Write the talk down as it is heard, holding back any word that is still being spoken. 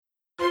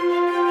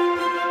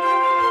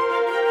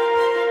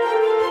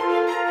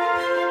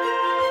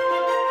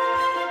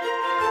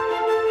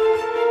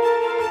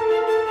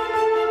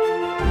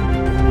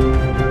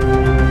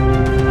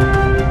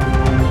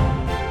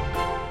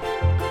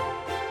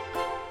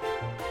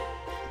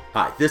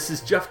Hi, this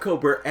is Jeff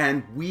Kober,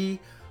 and we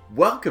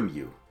welcome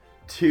you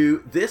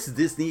to this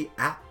Disney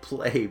at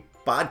Play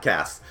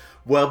podcast.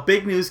 Well,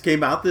 big news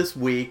came out this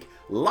week.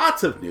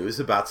 Lots of news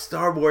about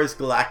Star Wars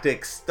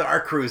Galactic Star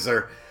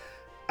Cruiser.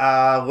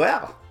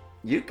 Well,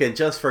 you can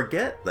just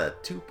forget the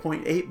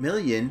 $2.8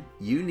 million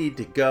you need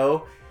to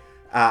go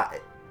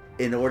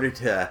in order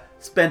to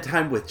spend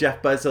time with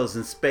Jeff Bezos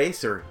in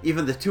space, or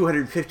even the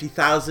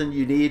 $250,000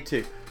 you need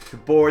to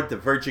board the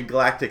Virgin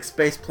Galactic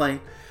space plane.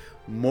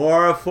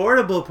 More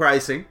affordable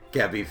pricing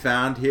can be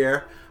found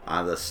here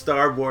on the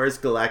Star Wars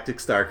Galactic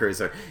Star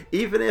Cruiser,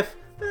 even if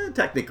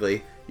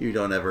technically you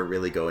don't ever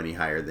really go any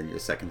higher than your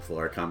second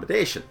floor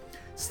accommodation.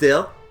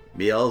 Still,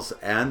 meals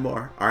and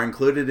more are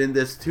included in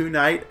this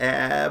 2-night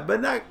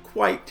but not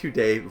quite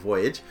 2-day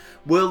voyage.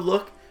 We'll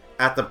look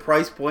at the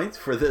price points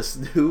for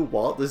this new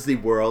Walt Disney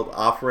World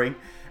offering,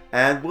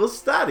 and we'll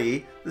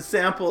study the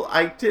sample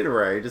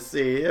itinerary to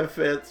see if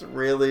it's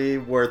really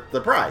worth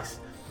the price.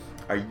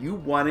 Are you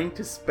wanting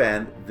to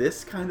spend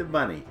this kind of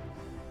money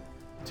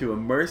to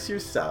immerse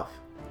yourself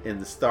in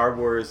the Star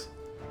Wars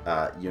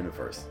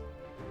universe?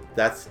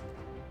 That's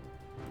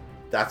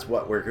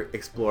what we're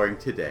exploring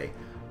today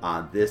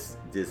on this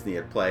Disney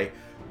at Play.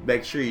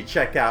 Make sure you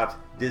check out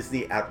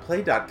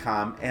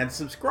disneyatplay.com and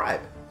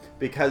subscribe,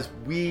 because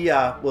we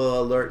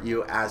will alert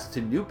you as to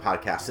new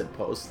podcasts and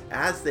posts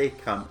as they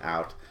come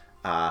out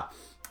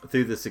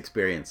through this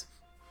experience.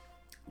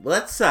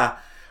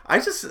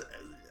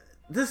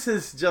 This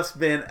has just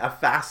been a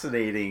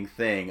fascinating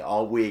thing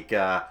all week.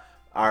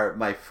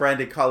 My friend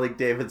and colleague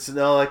David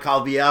Sonola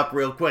called me up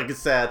real quick and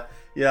said,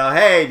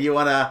 hey, do you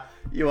wanna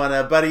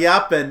buddy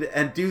up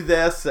and do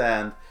this?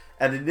 And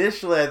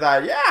initially I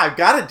thought, yeah, I've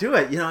got to do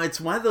it. It's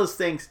one of those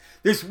things.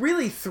 There's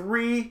really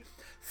three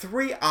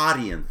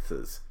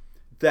audiences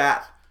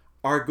that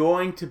are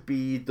going to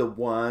be the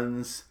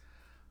ones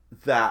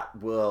that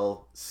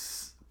will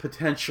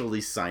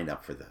potentially sign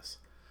up for this.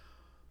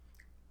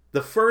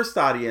 The first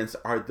audience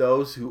are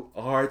those who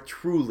are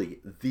truly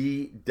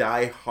the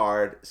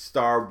die-hard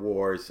Star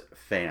Wars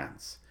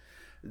fans.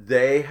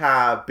 They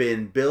have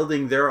been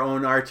building their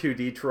own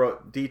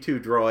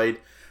R2-D2 droid.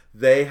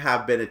 They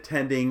have been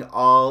attending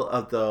all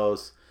of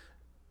those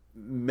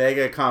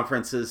mega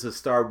conferences of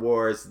Star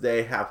Wars.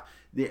 They are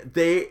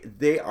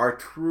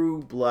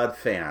true blood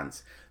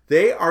fans.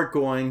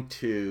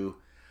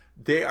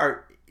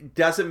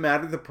 Doesn't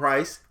matter the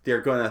price. They're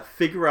going to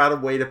figure out a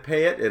way to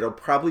pay it. It'll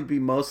probably be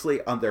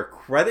mostly on their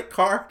credit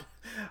card,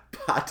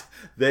 but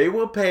they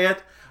will pay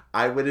it.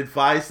 I would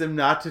advise them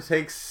not to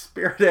take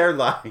Spirit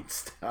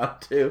Airlines down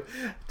to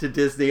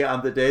Disney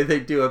on the day they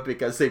do it,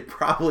 because they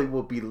probably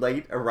will be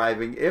late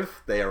arriving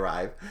if they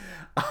arrive.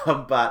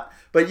 But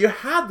you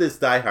have this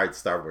diehard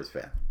Star Wars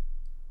fan.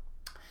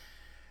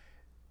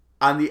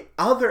 On the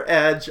other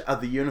edge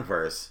of the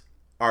universe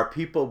are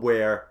people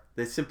where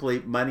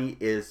money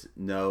is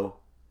no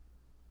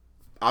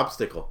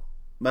obstacle.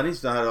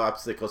 Money's not an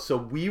obstacle. So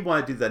we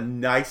want to do the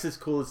nicest,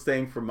 coolest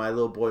thing for my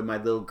little boy, my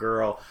little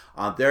girl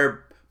on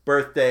their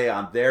birthday,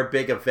 on their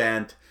big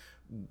event.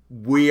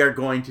 We're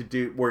going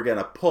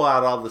to pull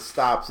out all the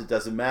stops. It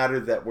doesn't matter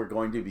that we're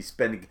going to be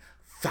spending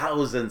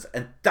thousands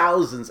and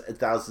thousands and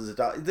thousands of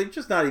dollars. They're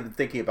just not even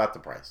thinking about the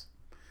price.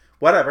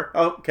 Whatever.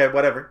 Okay,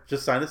 whatever.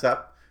 Just sign us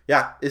up.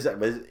 Yeah, is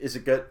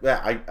it good?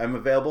 Yeah, I'm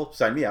available.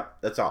 Sign me up.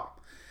 That's all.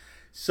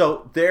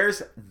 So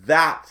there's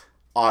that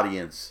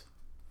audience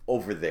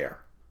over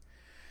there.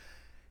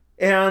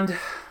 And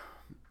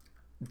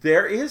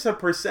there is a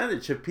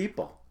percentage of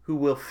people who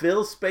will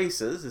fill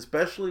spaces,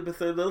 especially with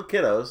their little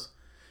kiddos,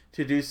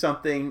 to do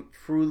something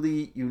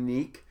truly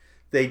unique.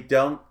 They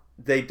just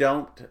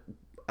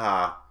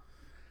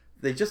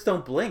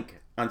don't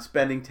blink on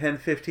spending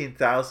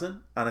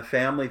 $10,000-$15,000 on a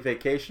family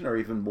vacation, or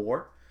even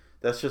more.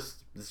 That's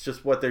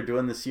just what they're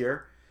doing this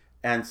year.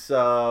 And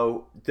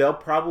so they'll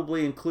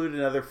probably include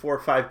another 4 or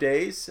 5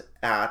 days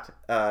at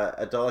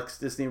a Deluxe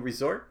Disney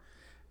Resort,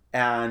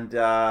 and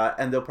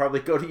they'll probably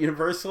go to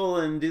Universal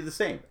and do the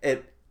same.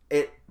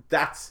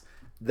 That's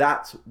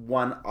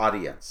one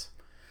audience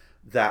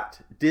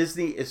that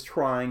Disney is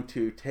trying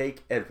to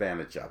take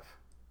advantage of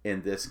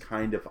in this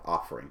kind of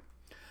offering.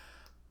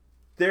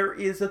 There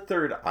is a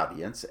third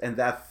audience, and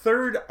that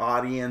third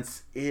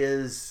audience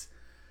is,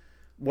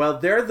 well,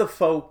 they're the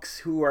folks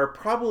who are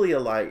probably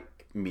like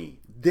me.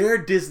 They're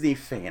Disney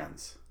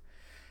fans.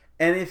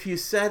 And if you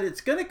said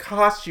it's going to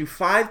cost you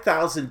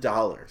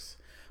 $5,000,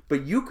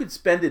 but you could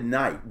spend just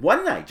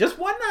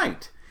one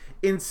night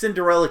in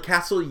Cinderella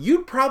Castle,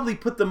 you'd probably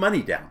put the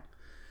money down.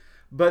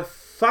 But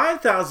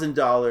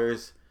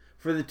 $5,000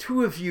 for the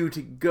two of you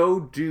to go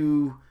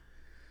do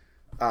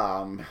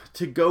 2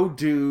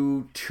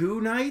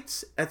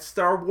 nights at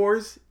Star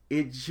Wars,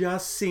 it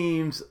just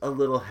seems a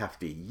little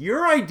hefty.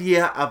 Your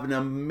idea of an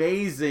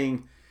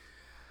amazing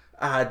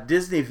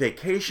Disney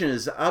vacation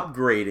is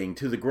upgrading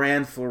to the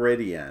Grand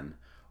Floridian,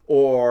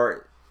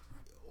 or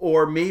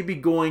maybe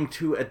going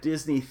to a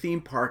Disney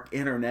theme park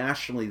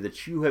internationally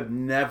that you have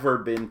never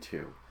been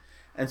to.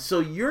 And so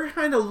you're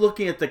kind of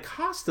looking at the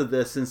cost of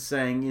this and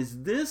saying,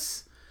 is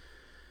this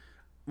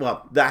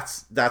well,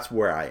 that's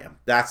where I am.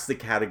 That's the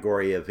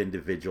category of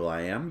individual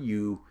I am.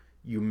 You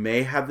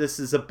may have this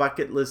as a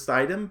bucket list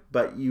item,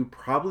 but you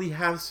probably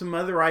have some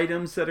other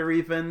items that are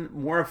even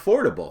more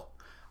affordable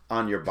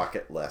on your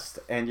bucket list.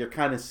 And you're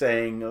kind of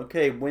saying,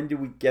 okay, when do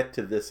we get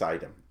to this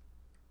item?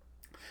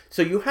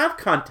 So you have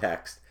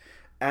context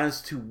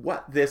as to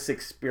what this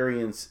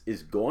experience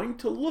is going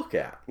to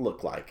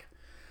look like.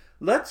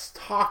 Let's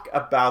talk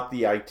about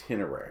the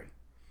itinerary.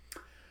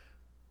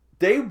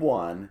 Day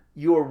one,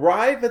 you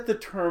arrive at the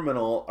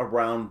terminal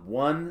around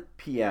 1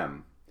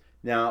 p.m.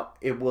 Now,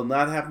 it will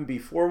not happen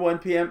before 1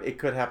 p.m. It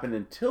could happen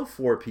until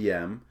 4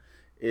 p.m.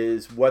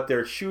 is what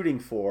they're shooting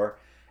for.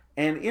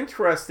 And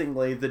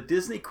interestingly, the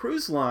Disney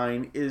Cruise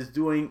Line is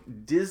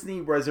doing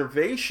Disney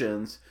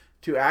reservations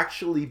to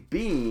actually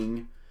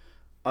being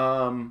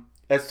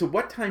as to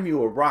what time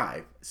you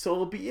arrive. So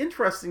it'll be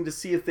interesting to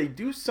see if they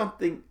do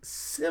something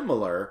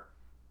similar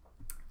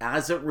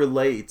as it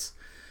relates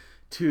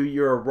to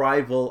your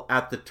arrival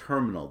at the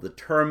terminal. The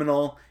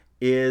terminal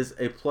is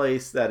a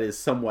place that is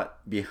somewhat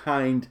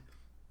behind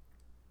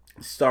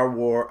Star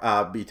Wars,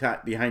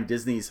 behind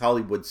Disney's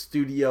Hollywood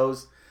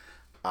Studios.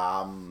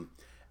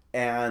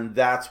 And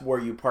that's where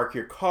you park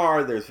your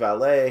car. There's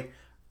valet.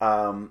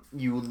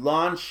 You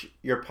launch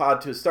your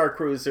pod to a Star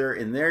Cruiser.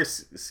 In their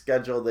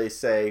schedule, they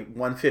say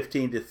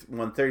 1:15 to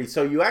 1:30.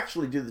 So you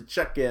actually do the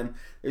check-in.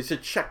 There's a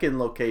check-in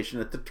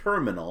location at the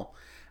terminal.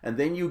 And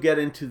then you get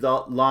into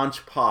the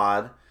launch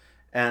pod.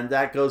 And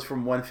that goes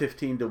from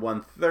 1:15 to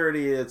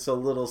 1:30. It's a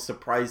little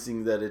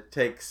surprising that it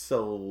takes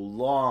so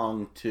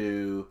long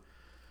to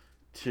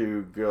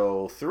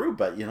go through,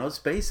 but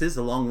space is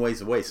a long ways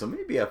away, so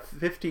maybe a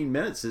 15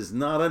 minutes is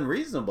not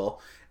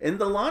unreasonable in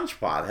the launch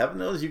pod. Heaven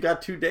knows you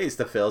got 2 days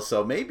to fill,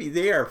 so maybe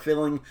they are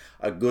filling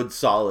a good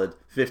solid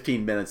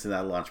 15 minutes in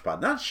that launch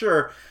pod. Not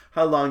sure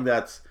how long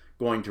that's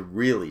going to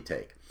really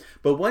take,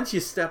 but once you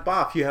step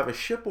off, you have a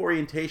ship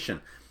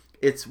orientation.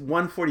 It's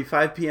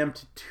 1:45 p.m.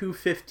 to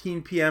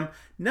 2:15 p.m.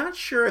 Not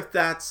sure if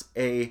that's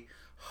a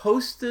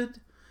hosted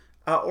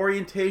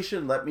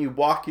orientation. Let me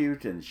walk you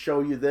and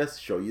show you this,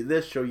 show you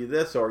this, show you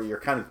this, or you're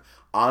kind of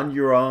on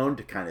your own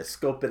to kind of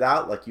scope it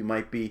out like you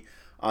might be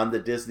on the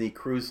Disney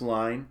Cruise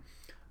Line.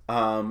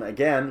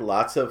 Again,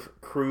 lots of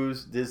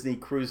Disney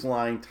Cruise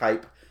Line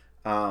type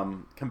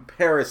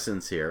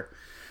comparisons here.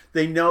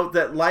 They note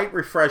that light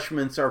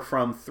refreshments are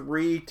from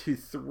 3 to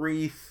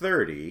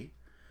 3:30.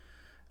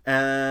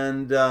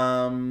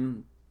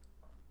 And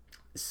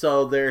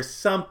so there's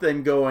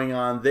something going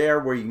on there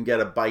where you can get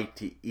a bite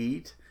to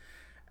eat.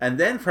 And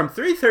then from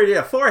 3:30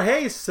 to 4,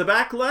 hey,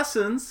 Sabacc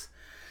lessons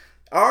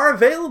are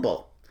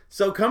available.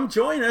 So come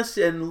join us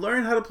and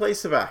learn how to play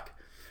Sabacc.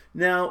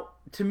 Now,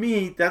 to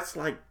me, that's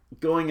like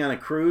going on a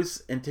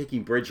cruise and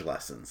taking bridge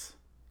lessons.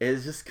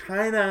 It's just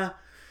kind of,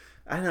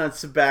 I know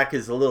Sabacc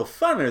is a little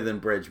funner than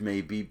bridge,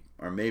 maybe,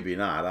 or maybe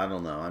not. I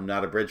don't know. I'm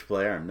not a bridge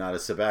player. I'm not a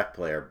Sabacc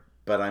player.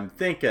 But I'm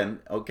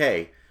thinking,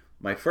 okay,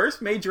 my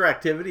first major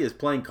activity is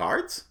playing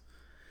cards.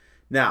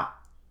 Now,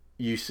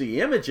 you see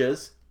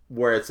images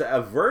where it's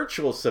a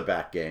virtual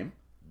Sabacc game.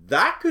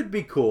 That could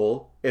be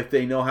cool if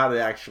they know how to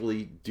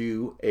actually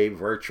do a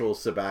virtual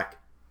Sabacc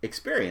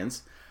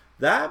experience.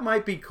 That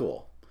might be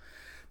cool.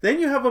 Then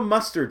you have a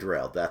muster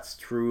drill. That's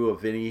true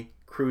of any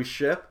cruise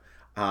ship.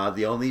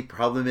 The only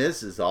problem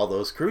is all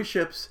those cruise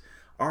ships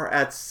are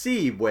at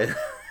sea when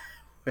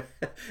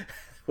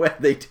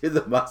they do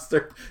the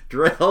muster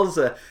drills,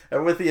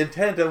 and with the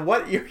intent of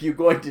what are you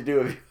going to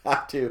do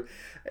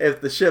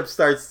if the ship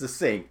starts to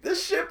sink.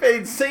 This ship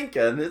ain't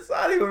sinking. It's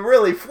not even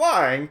really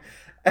flying.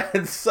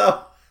 And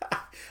so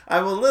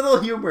I'm a little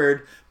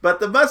humored, but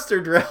the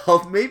muster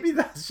drill, maybe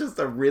that's just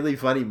a really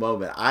funny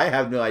moment. I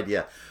have no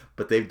idea,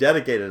 but they've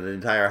dedicated an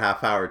entire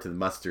half hour to the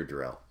muster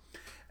drill.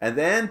 And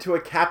then to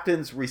a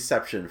captain's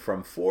reception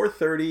from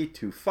 4:30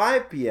 to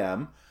 5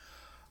 p.m.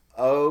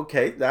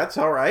 Okay, that's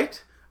all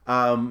right.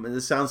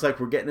 This sounds like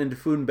we're getting into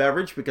food and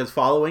beverage, because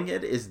following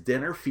it is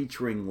dinner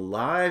featuring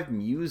live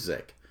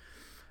music.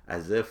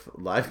 As if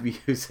live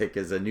music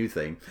is a new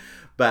thing.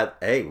 But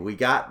hey, we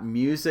got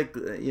music,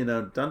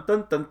 dun dun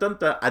dun dun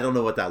dun. I don't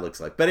know what that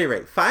looks like. But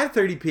anyway,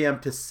 5:30 p.m.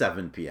 to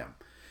 7 p.m.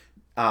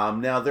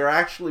 Now they're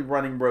actually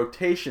running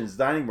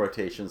dining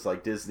rotations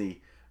like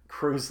Disney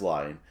Cruise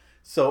Line.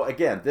 So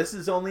again, this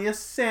is only a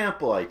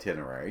sample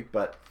itinerary,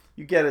 but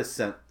you get a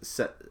sense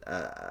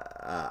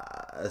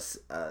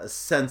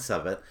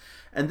of it.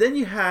 And then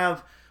you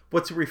have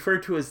what's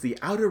referred to as the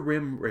Outer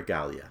Rim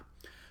Regalia.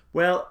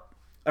 Well,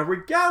 a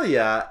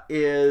regalia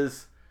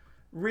is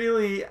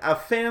really a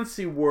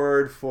fancy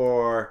word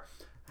for,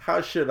 how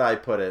should I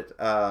put it?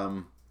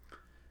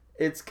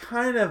 It's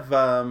kind of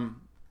a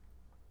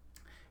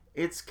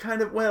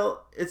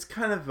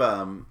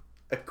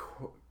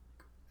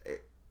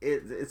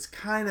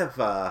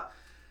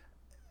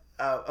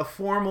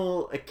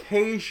formal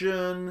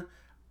occasion,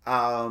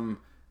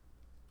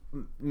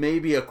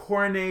 maybe a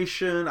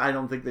coronation. I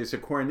don't think there's a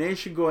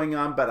coronation going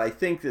on, but I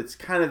think it's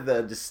kind of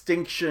the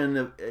distinct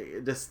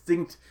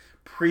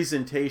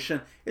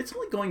presentation. It's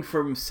only going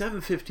from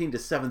 7:15 to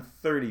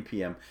 7:30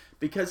 p.m.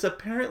 because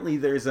apparently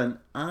there's an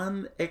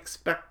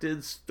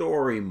unexpected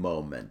story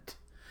moment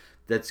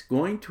that's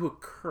going to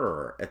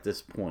occur at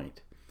this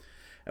point.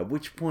 At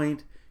which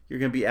point you're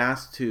going to be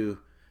asked to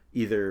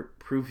either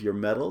prove your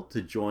mettle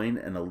to join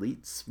an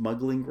elite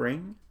smuggling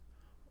ring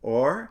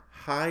or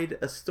hide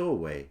a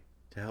stowaway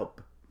to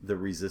help the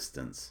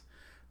resistance.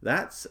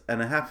 That's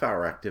a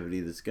half-hour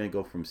activity that's going to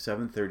go from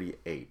 7:30 to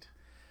 8.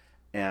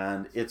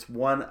 And it's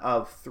one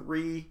of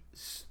 3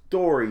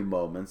 story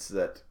moments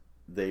that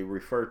they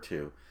refer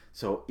to.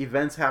 So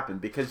events happen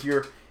because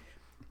you're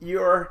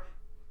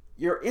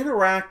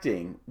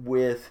interacting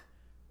with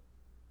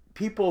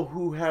people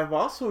who have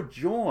also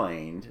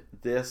joined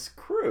this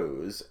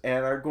cruise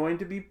and are going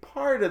to be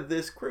part of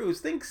this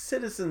cruise. Think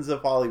citizens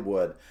of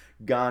Hollywood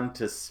gone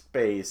to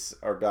space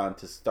or gone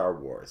to Star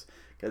Wars.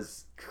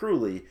 Because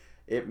truly,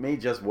 it may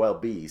just well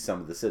be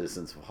some of the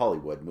citizens of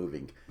Hollywood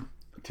moving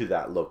to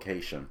that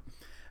location.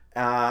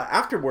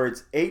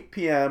 Afterwards, 8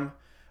 p.m.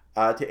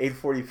 To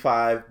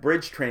 8:45,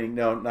 bridge training.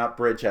 No, not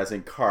bridge as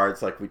in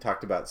cards like we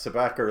talked about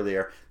Sabak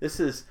earlier. This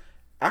is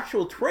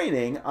actual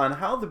training on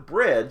how the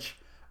bridge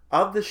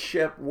of the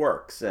ship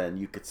works, and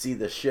you could see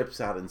the ships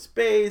out in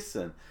space,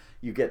 and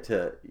you get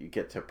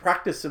to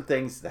practice some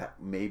things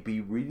that may be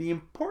really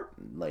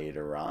important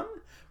later on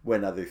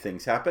when other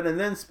things happen. And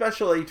then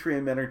special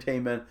atrium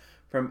entertainment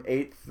from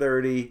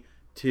 8:30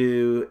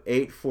 to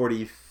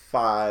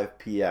 8:45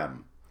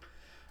 p.m.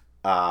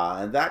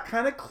 And that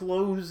kind of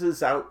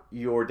closes out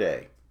your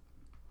day.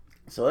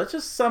 So let's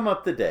just sum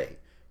up the day.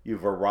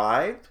 You've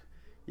arrived.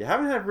 You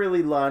haven't had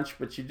really lunch,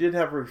 but you did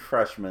have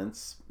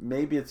refreshments.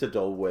 Maybe it's a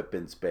Dole Whip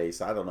in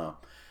space. I don't know.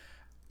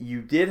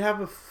 You did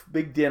have a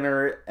big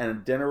dinner and a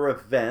dinner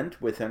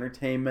event with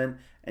entertainment,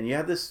 and you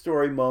had this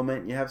story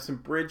moment. You have some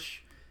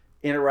bridge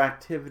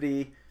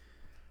interactivity.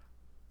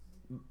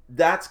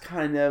 That's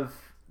kind of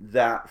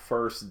that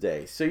first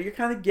day. So you're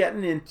kind of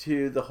getting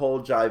into the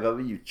whole jive of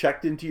it. You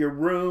checked into your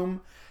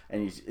room,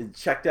 and you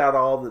checked out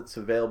all that's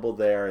available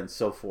there and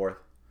so forth.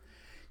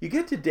 You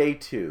get to day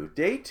 2.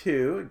 Day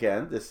 2,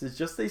 again, this is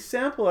just a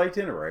sample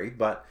itinerary,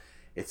 but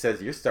it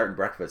says you're starting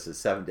breakfast at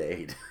 7 to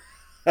 8.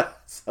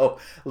 So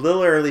a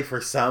little early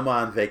for some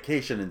on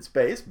vacation in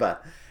space,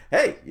 but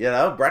hey,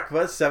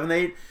 breakfast, 7,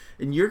 8.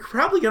 And you're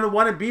probably going to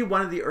want to be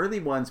one of the early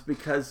ones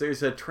because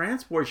there's a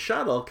transport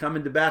shuttle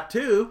coming to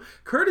Batuu,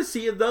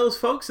 courtesy of those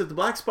folks at the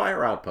Black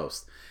Spire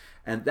Outpost.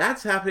 And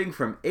that's happening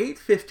from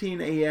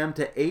 8:15 a.m.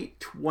 to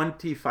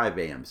 8:25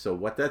 a.m. So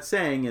what that's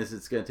saying is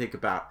it's going to take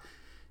about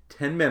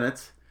 10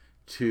 minutes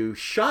to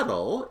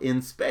shuttle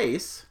in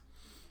space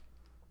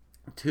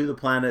to the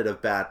planet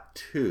of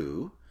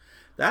Batuu.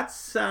 That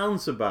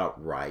sounds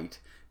about right.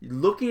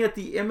 Looking at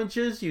the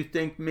images, you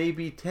think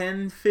maybe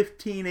 10,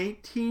 15,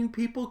 18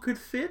 people could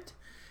fit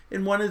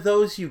in one of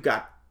those. You've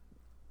got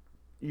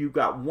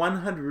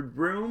 100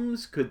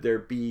 rooms. Could there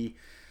be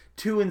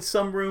 2 in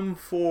some room,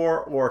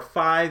 4 or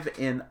 5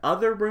 in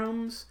other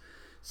rooms?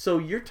 So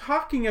you're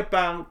talking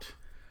about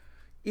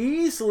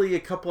easily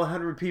a couple of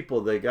hundred people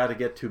they got to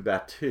get to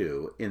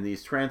Batuu in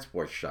these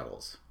transport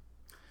shuttles.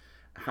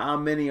 How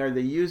many are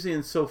they using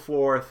and so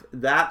forth?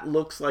 That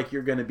looks like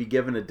you're going to be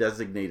given a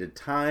designated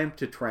time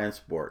to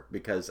transport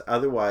because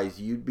otherwise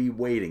you'd be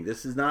waiting.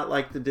 This is not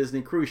like the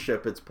Disney cruise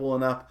ship. It's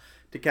pulling up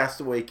to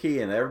Castaway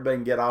Cay and everybody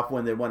can get off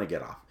when they want to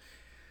get off.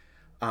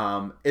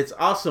 It's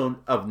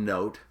also of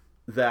note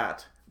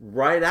that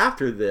right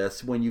after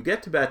this, when you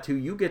get to Batuu,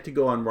 you get to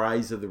go on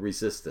Rise of the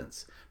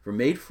Resistance from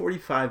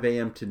 8:45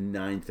 a.m. to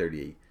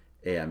 9:30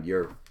 a.m.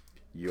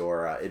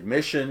 Your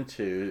admission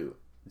to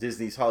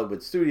Disney's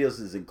Hollywood Studios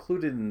is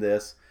included in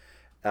this.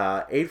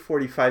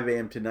 8:45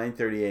 a.m. to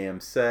 9:30 a.m.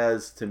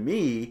 says to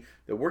me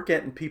that we're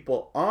getting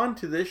people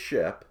onto this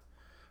ship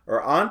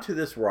or onto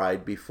this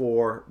ride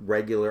before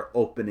regular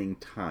opening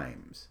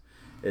times.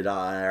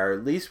 Or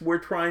at least we're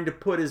trying to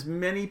put as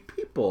many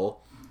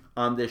people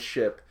on this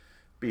ship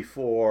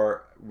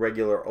before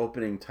regular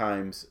opening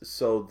times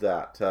so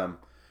that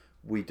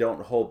we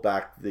don't hold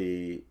back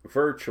the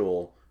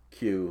virtual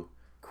queue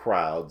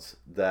crowds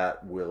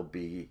that will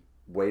be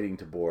waiting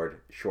to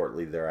board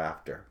shortly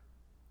thereafter.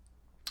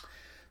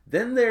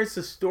 Then there's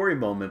the story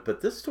moment,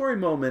 but this story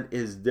moment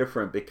is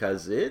different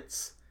because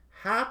it's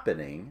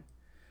happening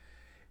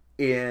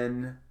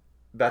in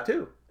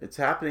Batuu. It's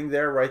happening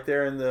there, right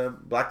there in the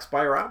Black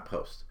Spire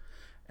Outpost.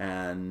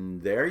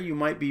 And there you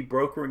might be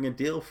brokering a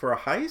deal for a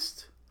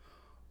heist,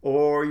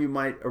 or you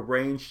might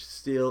arrange to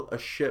steal a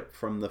ship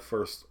from the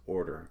First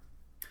Order.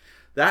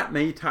 That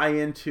may tie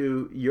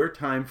into your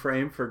time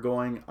frame for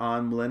going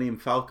on Millennium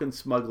Falcon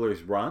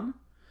Smuggler's Run.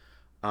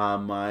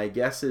 My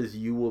guess is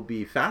you will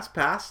be fast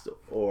passed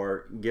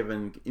or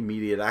given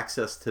immediate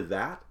access to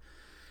that.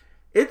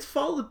 It's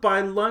followed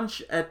by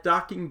lunch at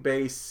Docking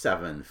Bay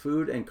 7.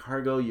 Food and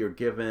cargo, you're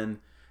given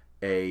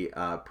a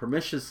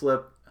permission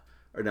slip,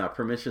 or not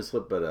permission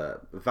slip, but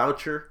a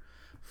voucher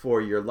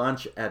for your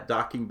lunch at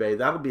Docking Bay.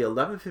 That'll be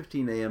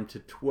 11:15 a.m.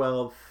 to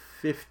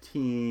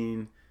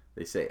 12:15.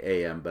 They say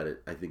a.m.,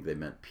 but I think they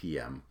meant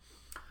p.m.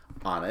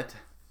 on it.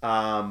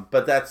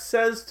 But that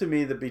says to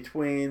me that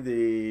between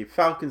the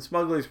Falcon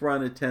Smugglers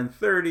run at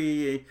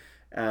 10:30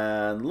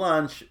 and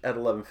lunch at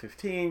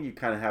 11:15, you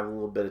kind of have a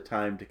little bit of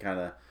time to kind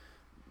of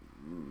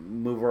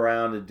move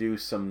around and do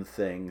some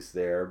things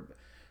there.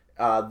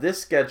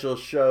 This schedule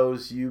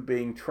shows you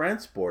being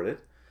transported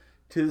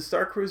to the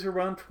Star Cruiser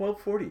around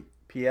 12:40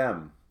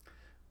 p.m.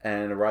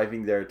 and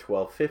arriving there at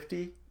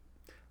 12:50.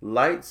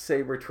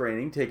 Lightsaber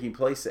training taking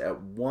place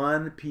at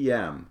 1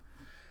 p.m.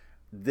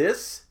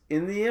 This,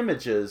 in the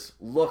images,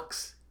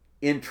 looks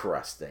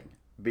interesting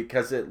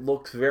because it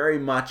looks very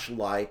much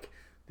like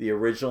the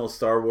original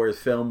Star Wars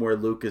film where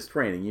Luke is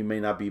training. You may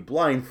not be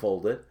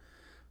blindfolded,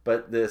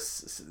 but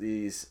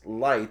these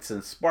lights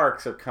and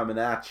sparks are coming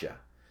at you.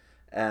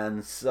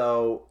 And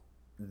so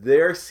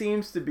there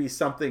seems to be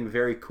something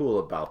very cool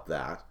about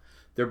that.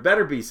 There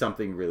better be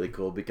something really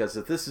cool, because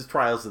if this is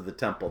Trials of the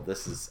Temple,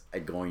 this is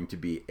going to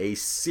be a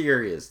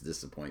serious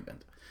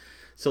disappointment.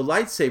 So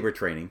lightsaber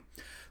training.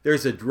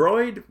 There's a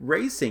droid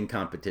racing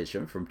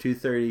competition from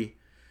 2:30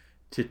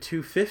 to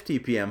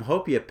 2:50 p.m.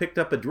 Hope you picked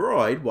up a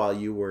droid while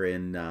you were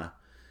in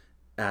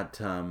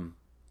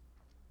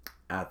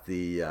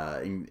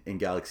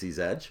Galaxy's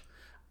Edge.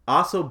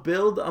 Also,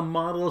 build a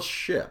model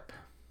ship.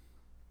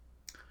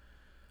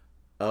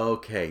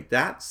 Okay,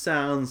 that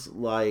sounds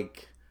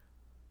like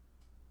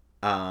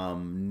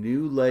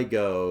new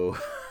Lego.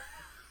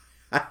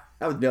 I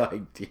have no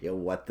idea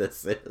what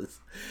this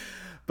is.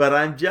 But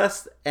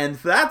and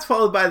that's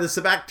followed by the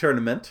Sabacc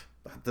tournament.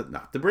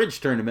 Not the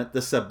bridge tournament, the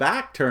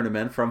Sabacc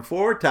tournament from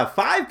 4 to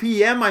 5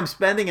 p.m. I'm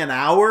spending an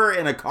hour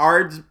in a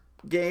cards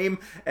game,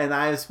 and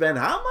I have spent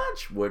how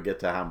much? We'll get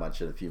to how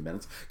much in a few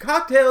minutes.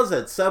 Cocktails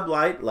at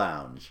Sublight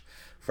Lounge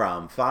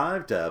from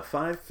 5 to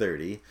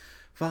 5:30,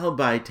 followed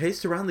by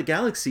Taste Around the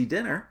Galaxy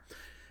dinner.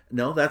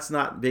 No, that's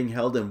not being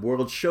held in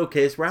World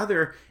Showcase.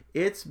 Rather,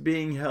 it's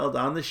being held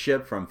on the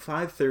ship from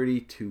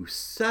 5:30 to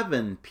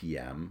 7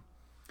 p.m.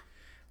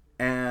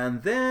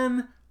 And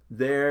then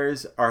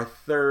there's our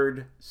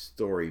third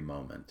story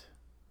moment,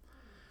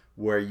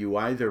 where you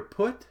either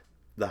put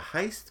the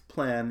heist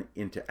plan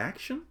into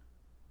action,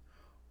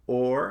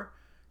 or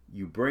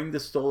you bring the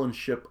stolen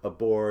ship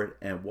aboard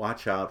and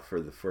watch out for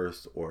the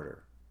First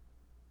Order.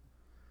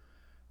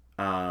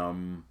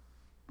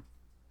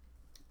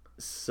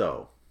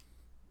 So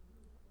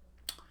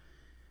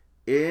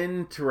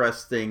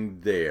interesting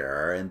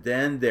there. And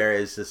then there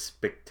is a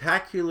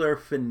spectacular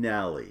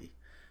finale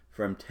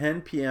from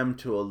 10 p.m.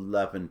 to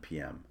 11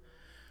 p.m.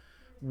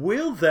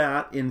 Will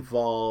that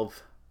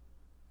involve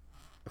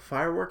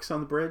fireworks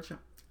on the bridge?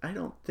 I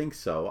don't think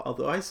so.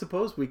 Although I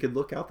suppose we could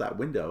look out that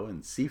window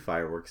and see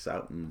fireworks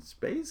out in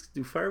space.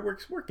 Do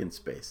fireworks work in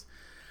space?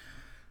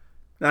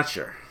 Not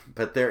sure.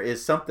 But there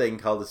is something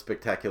called a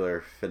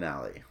spectacular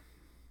finale.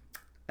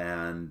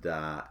 And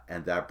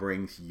that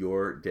brings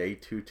your day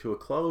 2 to a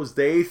close.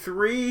 Day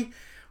 3,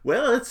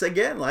 well, it's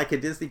again like a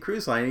Disney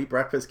cruise line. Eat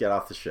breakfast, get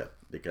off the ship.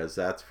 Because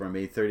that's from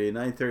 8:30 to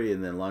 9:30,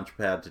 and then launch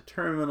pad to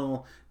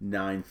terminal,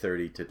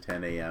 9:30 to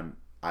 10 a.m.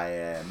 I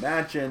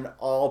imagine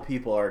all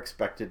people are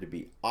expected to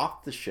be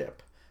off the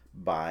ship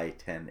by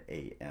 10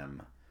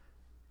 a.m.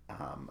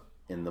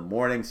 In the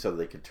morning, so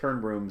they could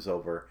turn rooms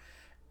over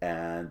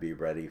and be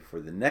ready for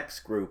the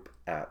next group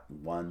at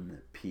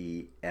 1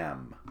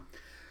 p.m.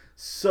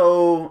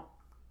 So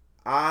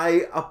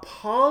I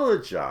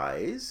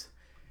apologize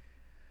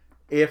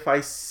if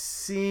I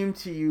seem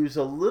to use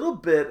a little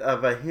bit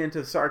of a hint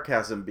of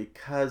sarcasm,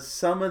 because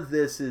some of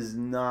this is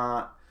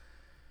not...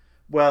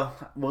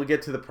 Well, we'll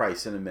get to the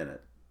price in a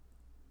minute.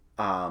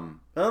 Well,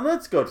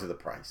 let's go to the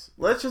price.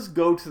 Let's just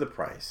go to the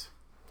price.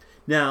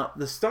 Now,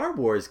 the Star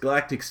Wars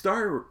Galactic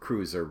Star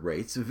Cruiser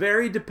rates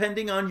vary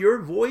depending on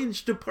your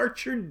voyage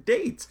departure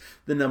dates,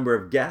 the number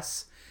of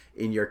guests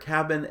in your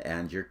cabin,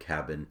 and your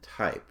cabin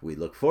type. We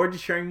look forward to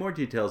sharing more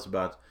details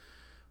about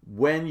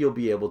when you'll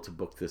be able to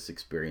book this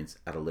experience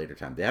at a later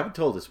time. They haven't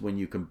told us when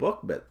you can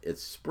book, but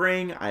it's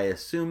spring. I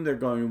assume they're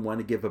going to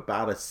want to give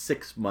about a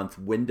 6-month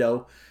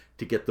window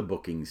to get the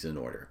bookings in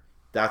order.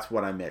 That's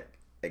what I'm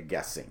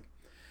guessing.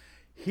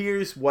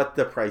 Here's what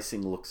the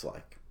pricing looks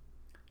like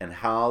and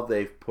how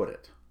they've put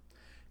it.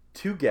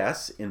 2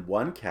 guests in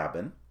 1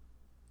 cabin,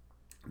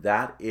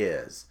 that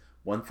is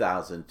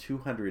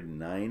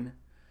 $1,209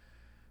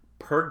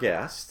 per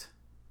guest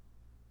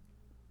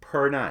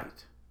per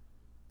night,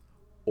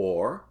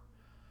 or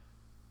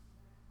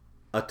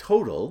a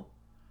total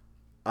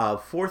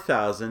of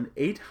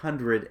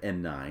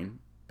 $4,809,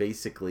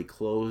 basically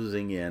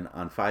closing in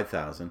on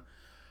 $5,000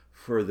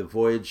 for the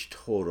voyage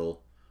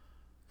total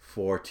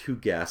for 2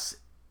 guests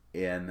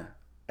in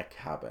a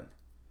cabin.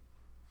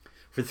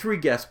 For 3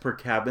 guests per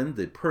cabin,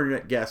 the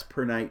per guest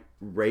per night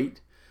rate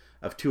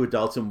of 2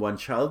 adults and 1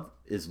 child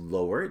is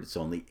lower. It's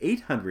only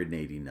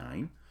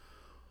 $889,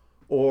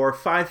 or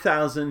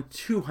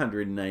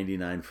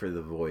 $5,299 for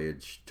the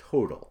voyage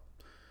total.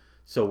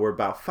 So we're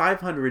about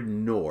 $500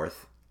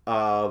 north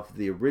of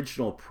the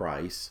original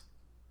price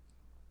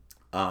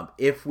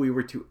if we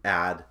were to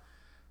add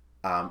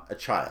a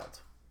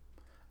child.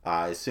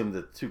 I assume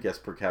the 2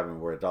 guests per cabin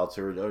were adults,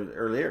 or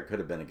earlier it could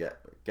have been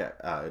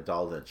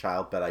adult and a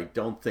child, but I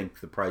don't think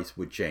the price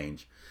would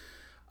change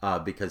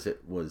because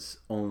it was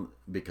an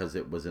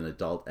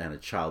adult and a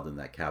child in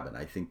that cabin.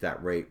 I think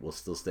that rate will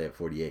still stay at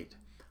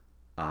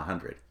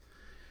 $4,800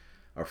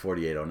 or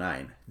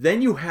 $4,809.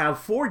 Then you have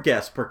 4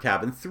 guests per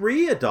cabin,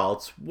 3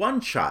 adults,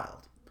 1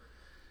 child.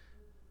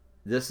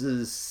 This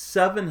is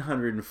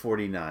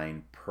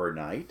 $749 per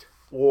night,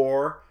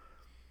 or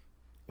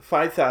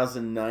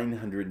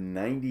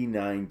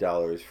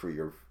 $5,999 for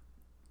your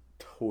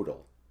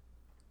total.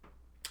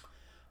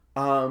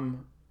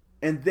 And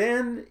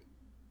then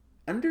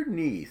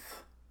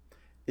underneath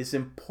is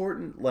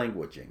important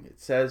languaging.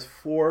 It says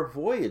for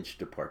voyage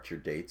departure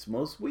dates,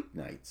 most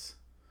weeknights,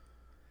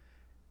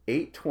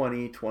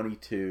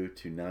 8/20/22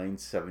 to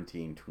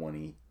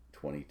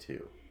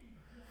 9/17/2022.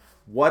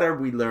 What are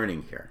we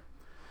learning here?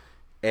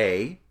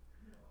 A,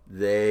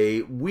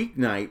 the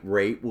weeknight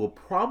rate will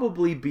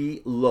probably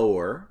be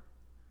lower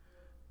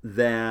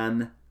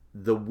than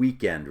the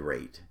weekend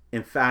rate.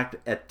 In fact,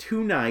 at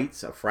 2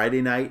 nights, a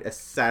Friday night, a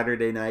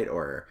Saturday night,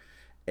 or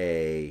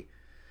a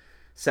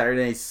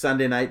Saturday night,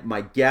 Sunday night,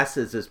 my guess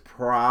is it's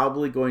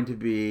probably going to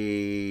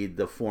be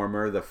the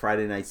former, the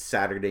Friday night,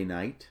 Saturday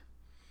night.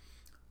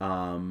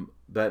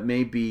 But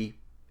maybe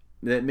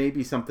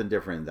something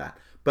different than that.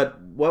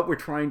 But what we're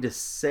trying to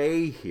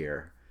say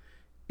here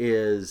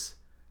is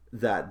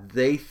that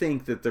they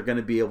think that they're going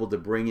to be able to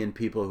bring in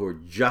people who are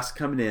just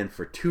coming in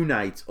for 2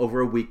 nights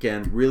over a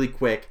weekend really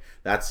quick.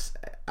 That's,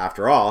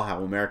 after all,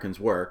 how Americans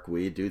work.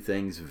 We do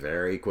things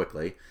very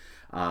quickly.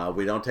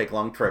 We don't take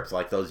long trips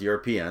like those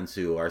Europeans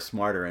who are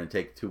smarter and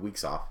take 2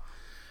 weeks off.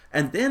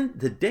 And then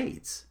the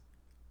dates,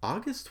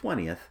 August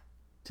 20th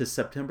to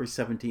September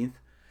 17th,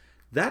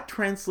 that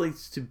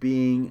translates to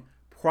being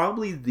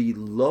probably the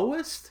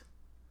lowest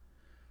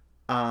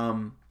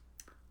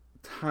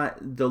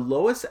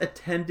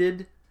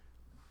attended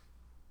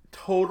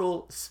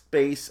total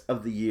space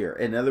of the year.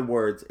 In other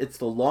words, it's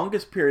the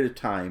longest period of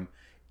time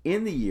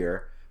in the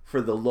year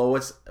for the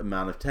lowest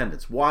amount of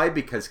attendance. Why?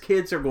 Because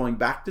kids are going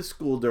back to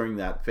school during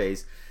that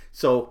phase.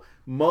 So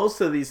most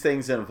of these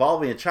things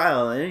involving a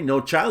child, there ain't no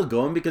child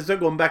going because they're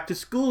going back to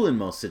school in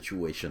most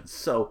situations.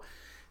 So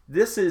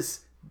this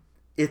is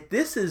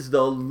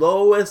the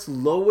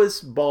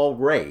lowest ball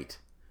rate.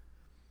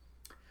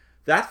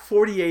 That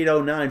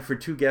 $4,809 for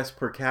 2 guests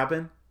per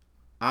cabin,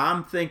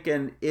 I'm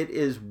thinking it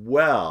is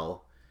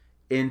well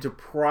into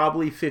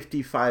probably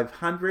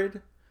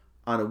 $5,500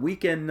 on a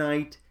weekend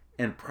night,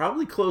 and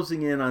probably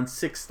closing in on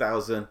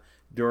 $6,000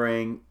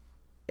 during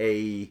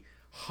a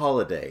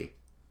holiday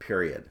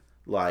period,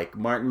 like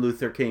Martin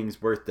Luther King's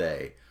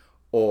birthday,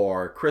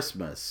 or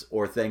Christmas,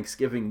 or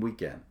Thanksgiving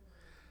weekend.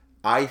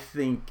 I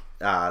think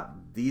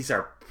these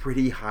are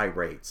pretty high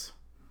rates.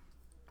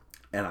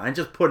 And I'm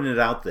just putting it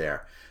out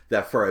there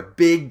that for a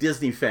big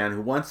Disney fan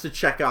who wants to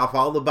check off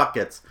all the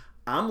buckets,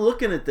 I'm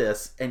looking at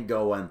this and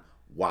going,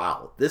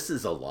 wow, this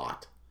is a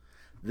lot.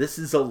 This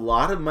is a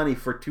lot of money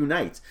for 2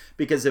 nights.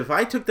 Because if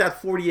I took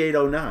that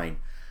 $4,809,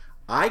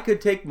 I could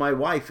take my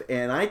wife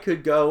and I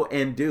could go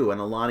and do an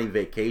Aulani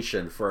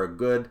vacation for a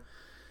good,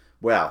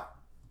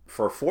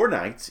 for 4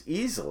 nights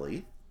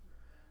easily,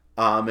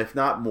 if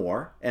not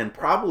more, and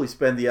probably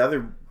spend the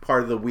other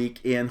part of the week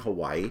in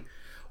Hawaii.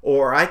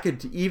 Or I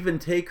could even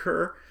take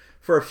her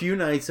for a few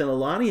nights in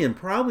Aulani and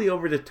probably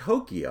over to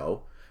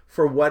Tokyo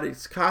for what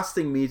it's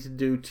costing me to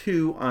do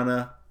 2 on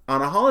a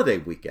holiday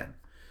weekend.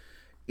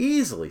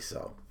 Easily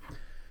so.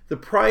 The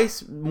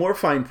price, more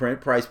fine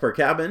print, price per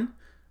cabin,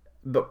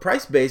 but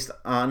price based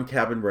on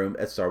cabin room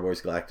at Star Wars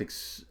Galactic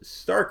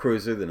Star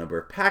Cruiser. The number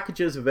of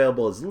packages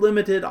available is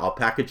limited. All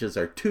packages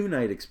are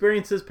 2-night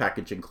experiences.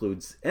 Package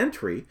includes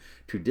entry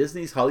to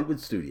Disney's Hollywood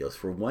Studios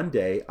for 1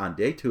 day on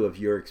day 2 of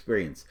your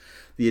experience.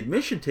 The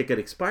admission ticket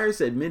expires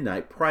at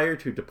midnight prior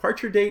to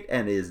departure date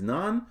and is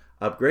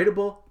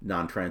non-upgradable,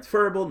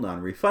 non-transferable,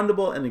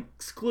 non-refundable, and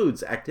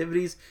excludes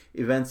activities,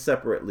 events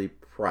separately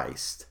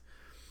priced.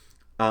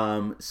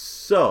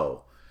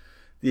 So,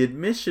 the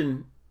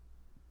admission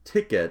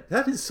ticket,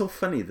 that is so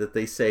funny that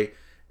they say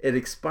it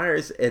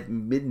expires at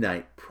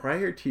midnight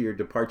prior to your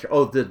departure.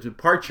 Oh, the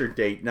departure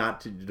date,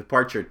 not to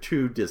departure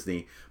to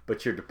Disney,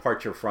 but your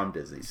departure from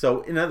Disney.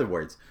 So, in other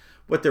words,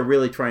 what they're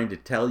really trying to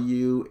tell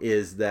you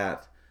is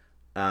that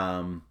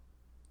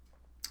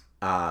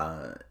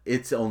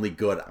it's only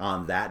good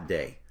on that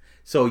day.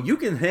 So, you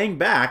can hang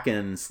back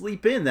and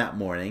sleep in that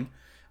morning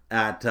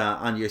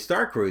on your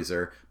Star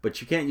Cruiser, but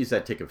you can't use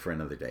that ticket for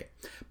another day.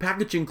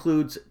 Package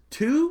includes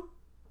 2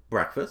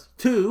 breakfast,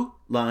 2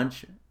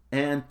 lunch,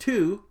 and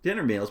 2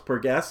 dinner meals per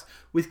guest,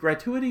 with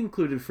gratuity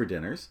included for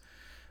dinners.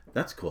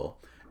 That's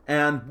cool.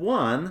 And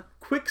 1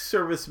 quick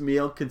service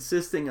meal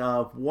consisting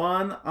of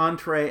 1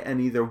 entree and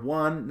either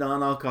 1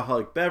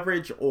 non-alcoholic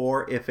beverage,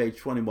 or if age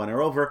 21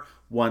 or over,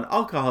 1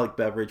 alcoholic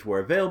beverage where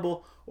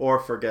available, or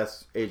for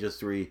guests ages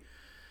 3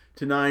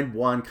 to 9,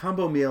 1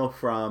 combo meal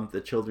from the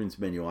children's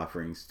menu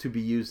offerings to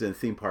be used in the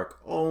theme park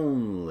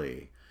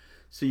only.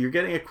 So you're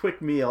getting a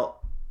quick meal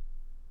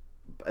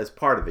as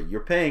part of it. You're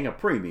paying a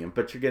premium,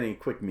 but you're getting a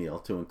quick meal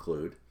to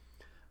include.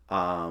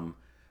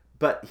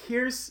 But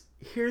here's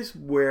here's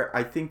where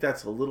I think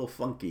that's a little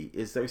funky,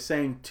 is they're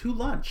saying to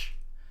lunch,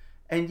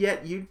 and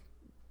yet you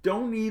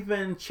don't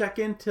even check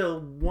in till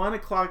 1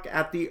 o'clock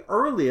at the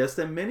earliest,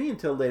 and many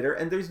until later,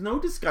 and there's no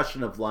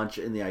discussion of lunch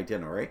in the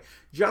itinerary,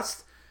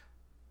 just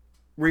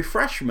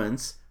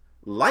refreshments,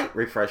 light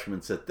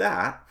refreshments at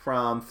that,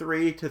 from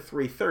 3 to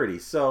 3:30.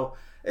 So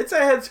it's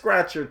a head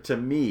scratcher to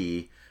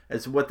me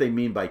as what they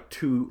mean by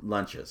 2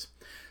 lunches.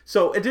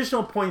 So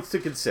additional points to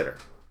consider.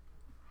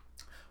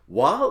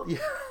 While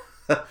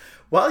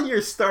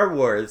your Star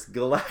Wars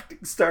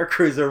Galactic Star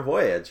Cruiser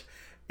voyage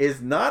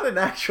is not an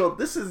actual,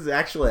 this is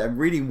actually, I'm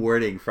reading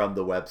wording from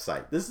the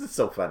website. This is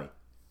so funny.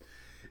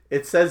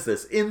 It says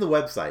this in the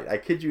website, I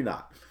kid you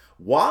not.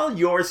 While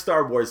your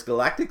Star Wars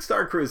Galactic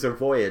Star Cruiser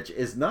voyage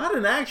is not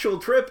an actual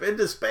trip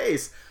into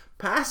space,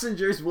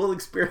 passengers will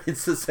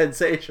experience the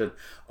sensation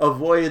of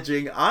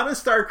voyaging on a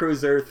Star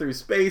Cruiser through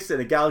space in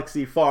a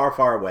galaxy far,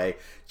 far away,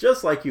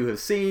 just like you have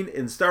seen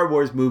in Star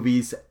Wars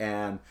movies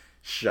and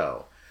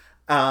shows.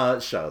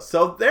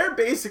 So they're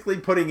basically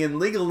putting in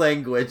legal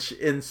language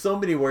in so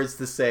many words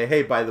to say,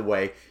 hey, by the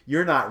way,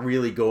 you're not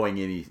really going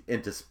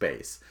into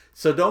space.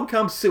 So don't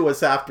come sue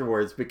us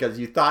afterwards because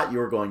you thought you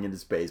were going into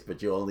space,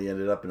 but you only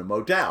ended up in a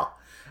motel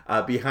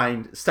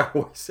behind Star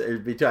Wars, or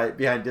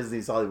behind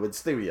Disney's Hollywood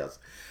Studios.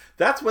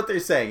 That's what they're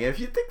saying. And if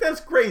you think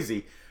that's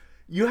crazy,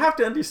 you have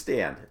to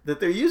understand that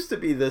there used to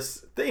be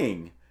this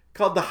thing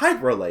called the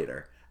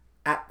hydrolator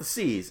at the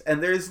seas,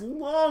 and there's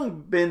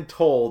long been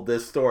told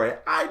this story.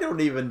 I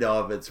don't even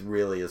know if it's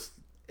really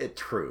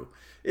true.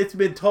 It's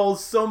been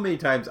told so many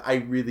times, I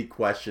really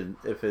question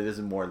if it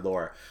isn't more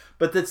lore.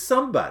 But that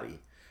somebody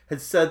had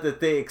said that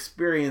they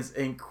experienced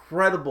an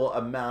incredible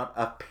amount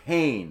of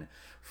pain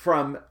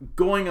from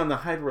going on the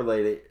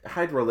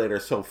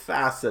hydrolator so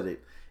fast that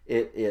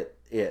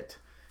it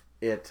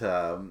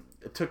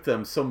took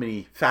them so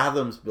many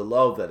fathoms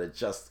below that it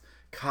just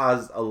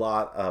caused a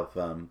lot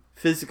of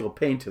physical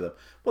pain to them.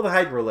 Well, the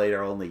hydrolator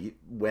only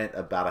went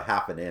about a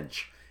half an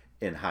inch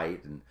in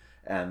height,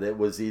 and it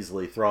was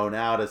easily thrown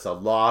out as a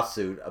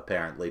lawsuit,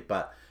 apparently.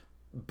 But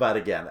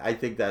again, I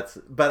think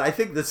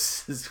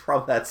this is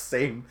from that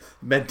same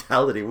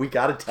mentality. We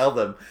got to tell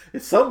them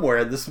somewhere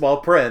in the small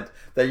print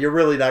that you're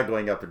really not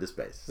going up into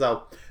space.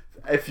 So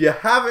if you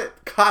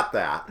haven't caught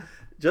that,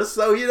 just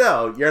so you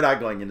know, you're not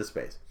going into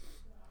space.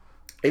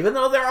 Even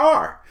though there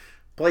are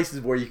places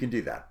where you can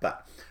do that.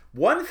 But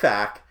One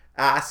Fact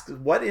asks,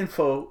 what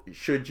info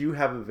should you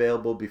have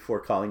available before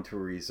calling to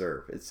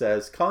reserve? It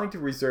says, calling to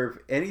reserve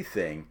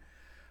anything.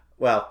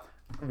 Well,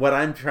 what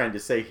I'm trying to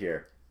say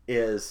here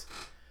is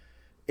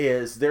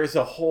there's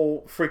a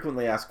whole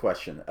frequently asked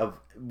question of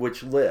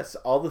which lists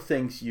all the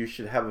things you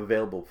should have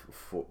available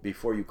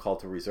before you call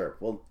to reserve.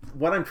 Well,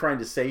 what I'm trying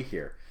to say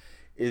here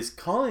is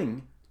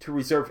calling to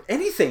reserve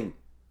anything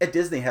at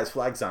Disney has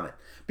flags on it.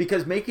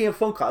 Because making a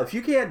phone call, if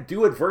you can't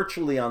do it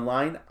virtually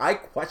online, I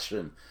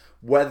question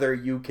whether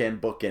you can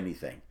book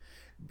anything.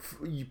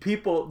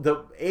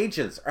 The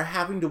agents are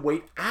having to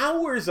wait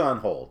hours on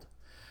hold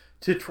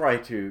to try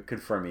to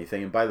confirm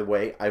anything. And by the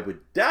way, I would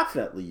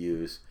definitely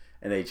use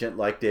an agent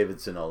like David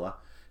Sinola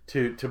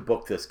to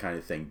book this kind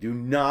of thing. Do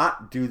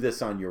not do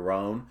this on your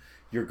own.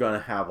 You're going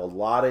to have a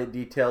lot of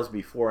details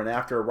before and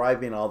after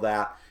arriving, all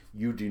that.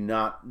 You do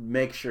not,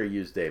 make sure you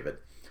use David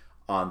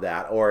on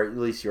that, or at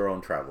least your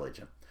own travel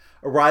agent.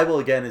 Arrival,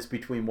 again, is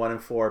between 1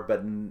 and 4,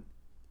 but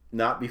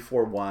not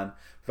before 1.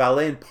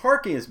 Valet and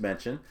parking is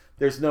mentioned.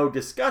 There's no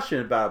discussion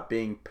about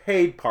being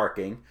paid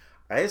parking.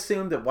 I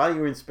assume that while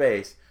you're in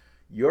space,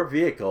 your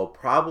vehicle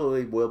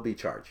probably will be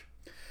charged.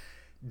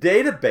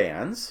 Data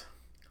bands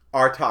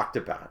are talked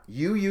about.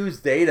 You use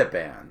data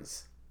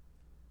bands.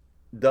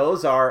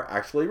 Those are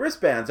actually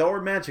wristbands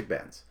or magic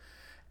bands.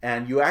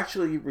 And you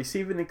actually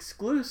receive an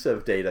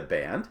exclusive data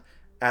band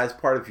as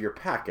part of your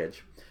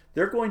package.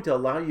 They're going to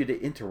allow you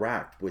to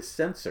interact with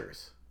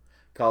sensors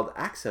called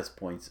access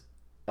points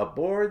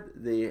aboard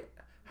the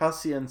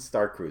Halcyon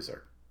Star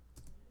Cruiser.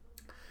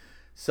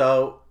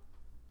 So,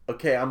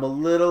 okay, I'm a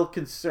little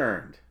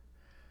concerned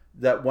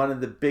that one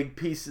of the big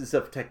pieces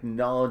of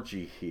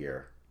technology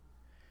here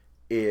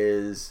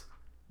is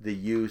the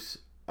use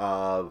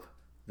of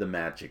the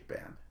Magic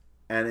Band.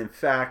 And in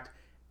fact,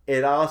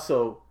 it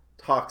also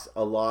talks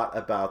a lot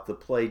about the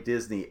Play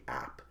Disney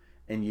app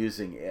and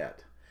using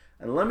it.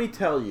 And let me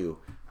tell you,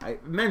 I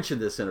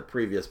mentioned this in a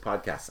previous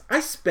podcast. I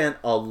spent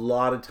a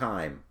lot of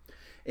time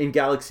in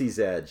Galaxy's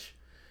Edge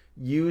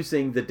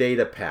using the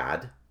data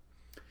pad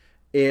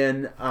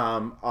in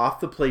off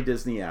the Play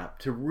Disney app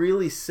to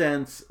really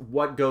sense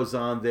what goes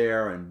on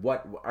there and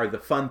what are the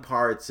fun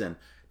parts, and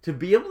to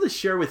be able to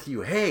share with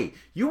you, hey,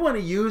 you want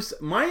to use,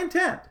 my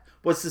intent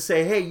was to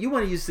say, hey, you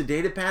want to use the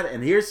data pad,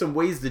 and here's some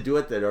ways to do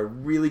it that are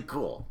really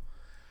cool.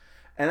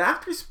 And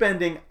after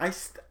spending,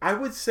 I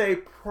would say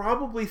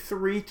probably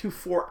 3 to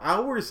 4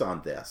 hours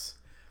on this,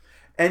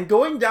 and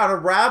going down a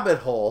rabbit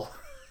hole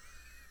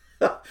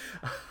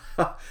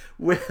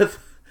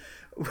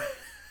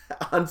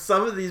on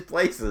some of these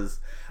places,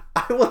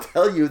 I will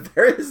tell you,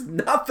 there is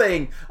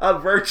nothing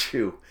of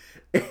virtue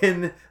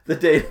in the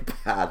data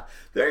pad.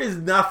 There is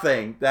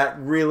nothing that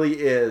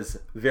really is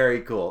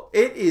very cool.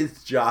 It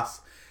is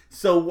just,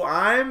 so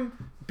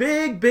I'm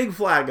big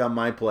flag on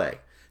my Play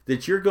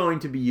that you're going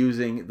to be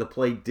using the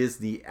Play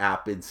Disney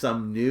app in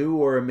some new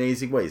or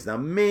amazing ways. Now,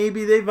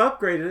 maybe they've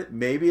upgraded it.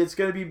 Maybe it's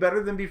going to be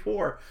better than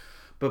before.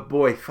 But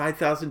boy,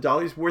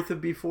 $5,000 worth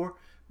of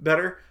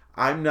better?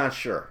 I'm not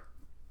sure.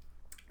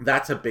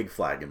 That's a big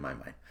flag in my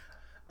mind.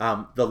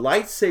 The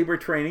lightsaber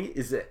training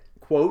is,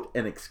 quote,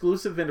 an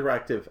exclusive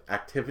interactive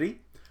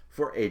activity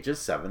for ages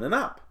 7 and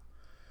up.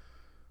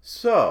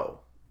 So,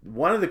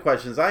 one of the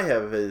questions I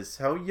have is,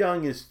 how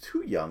young is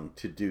too young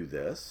to do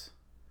this?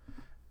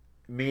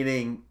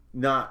 Meaning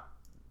not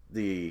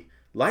the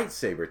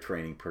lightsaber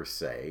training per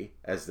se,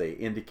 as they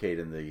indicate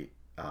in the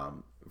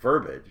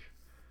verbiage,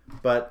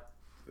 but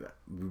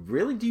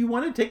really, do you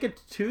want to take a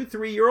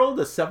 2-3-year-old,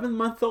 a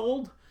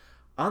 7-month-old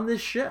on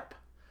this ship?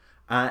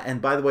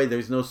 And by the way,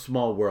 there's no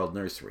Small World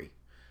Nursery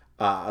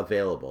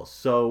available.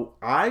 So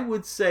I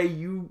would say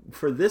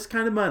for this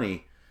kind of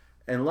money,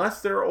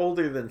 unless they're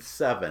older than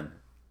 7,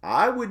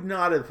 I would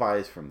not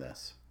advise from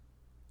this.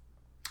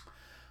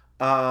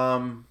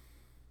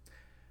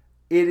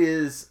 It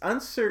is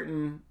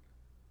uncertain.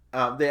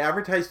 They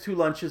advertise 2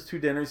 lunches, 2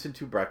 dinners, and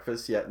 2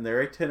 breakfasts, yet in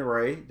their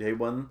itinerary, day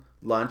 1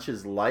 lunch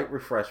is light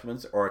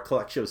refreshments or a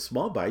collection of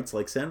small bites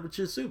like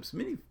sandwiches, soups,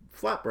 mini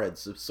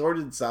flatbreads,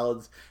 assorted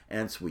salads,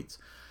 and sweets.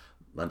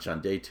 Lunch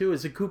on day 2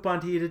 is a coupon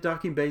to eat at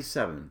Docking Bay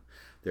 7.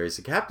 There is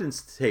a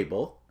captain's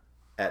table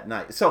at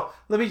night. So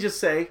let me just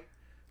say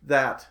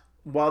that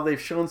while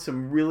they've shown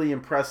some really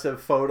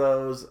impressive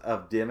photos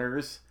of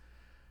dinners,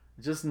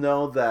 just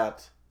know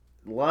that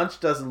lunch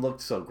doesn't look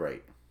so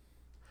great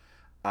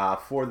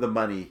for the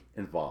money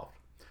involved.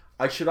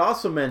 I should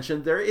also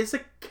mention there is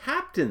a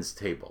captain's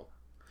table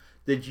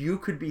that you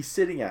could be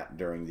sitting at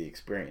during the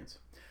experience.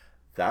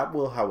 That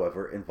will,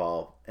 however,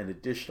 involve an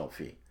additional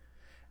fee.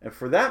 And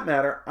for that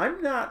matter,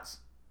 I'm not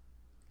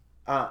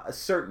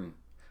certain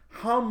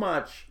how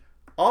much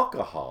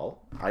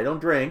alcohol, I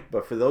don't drink,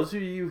 but for those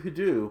of you who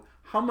do,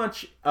 how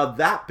much of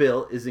that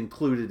bill is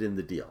included in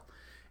the deal.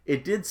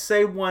 It did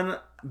say 1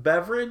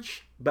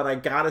 beverage, but I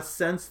got a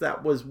sense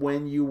that was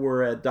when you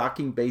were at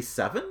Docking Bay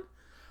 7.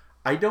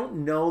 I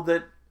don't know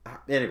that,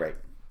 anyway,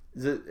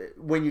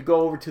 when you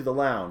go over to the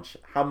lounge,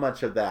 how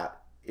much of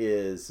that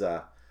is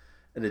an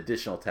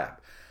additional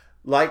tab.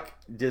 Like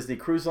Disney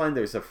Cruise Line,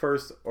 there's a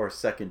first or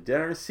second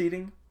dinner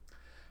seating.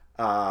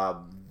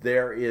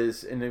 There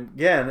is, and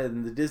again,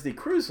 in the Disney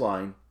Cruise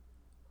Line,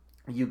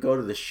 you go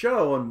to the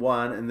show in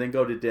one and then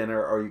go to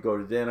dinner, or you go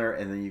to dinner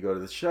and then you go to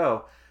the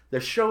show. The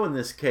show in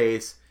this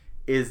case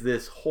is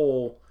this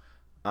whole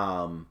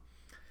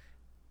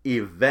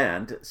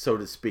event, so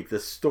to speak, the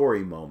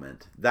story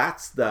moment.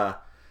 That's the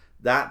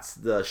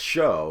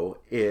show,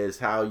 is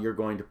how you're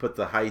going to put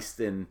the heist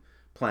in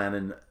plan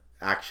in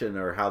action,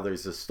 or how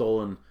there's a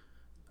stolen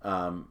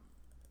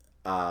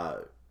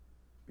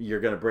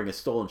you're going to bring a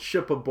stolen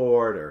ship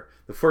aboard, or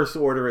the First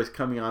Order is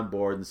coming on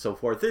board, and so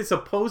forth. There's a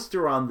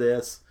poster on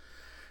this,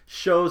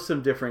 shows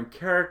some different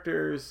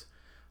characters,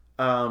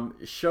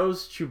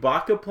 shows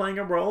Chewbacca playing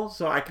a role,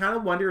 so I kind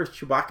of wonder if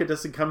Chewbacca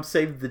doesn't come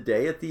save the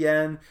day at the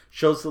end.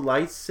 Shows the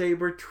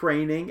lightsaber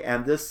training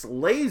and this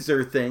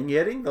laser thing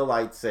hitting the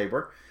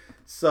lightsaber,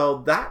 so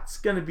that's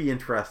going to be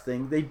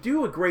interesting. They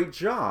do a great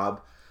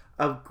job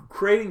of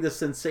creating the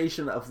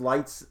sensation of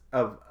lights,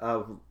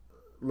 of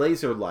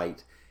laser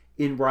light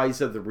in Rise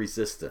of the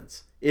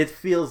Resistance. It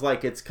feels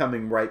like it's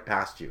coming right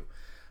past you.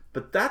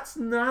 But that's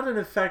not an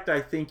effect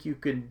I think you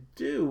can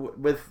do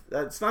with,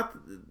 it's not,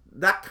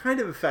 that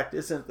kind of effect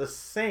isn't the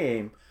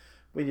same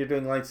when you're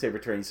doing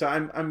lightsaber training. So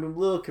I'm a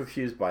little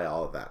confused by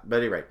all of that.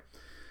 But anyway,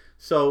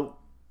 so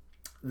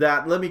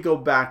that, let me go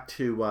back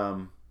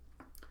to,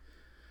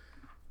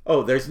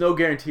 there's no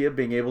guarantee of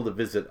being able to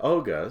visit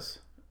Oga's,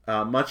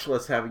 much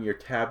less having your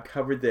tab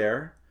covered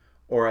there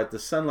or at the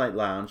Sunlight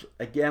Lounge.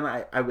 Again,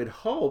 I would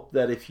hope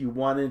that if you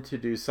wanted to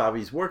do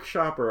Savi's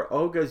Workshop or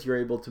Oga's, you're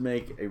able to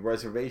make a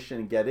reservation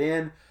and get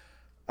in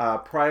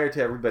prior to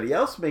everybody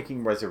else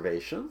making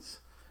reservations.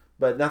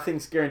 But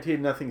nothing's guaranteed.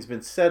 Nothing's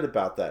been said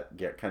about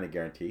that kind of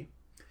guarantee.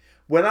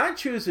 When I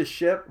choose a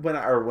ship, when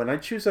I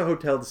choose a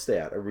hotel to stay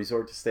at, a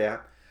resort to stay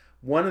at,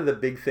 one of the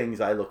big things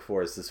I look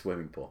for is the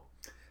swimming pool.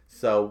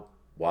 So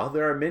while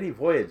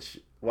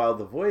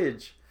the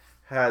voyage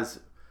has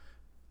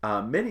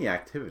many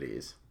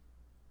activities,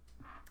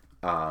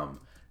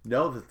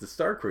 know that the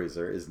Star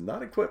Cruiser is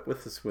not equipped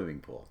with a swimming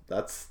pool.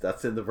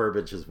 That's in the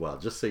verbiage as well,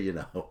 just so you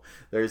know.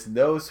 There's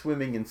no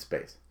swimming in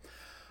space.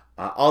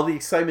 All the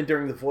excitement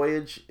during the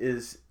voyage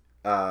is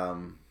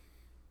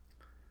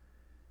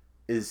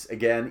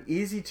again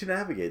easy to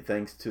navigate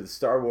thanks to the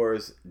Star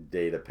Wars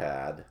data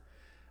pad.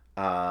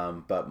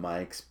 But my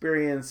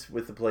experience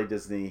with the Play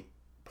Disney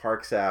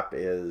Parks app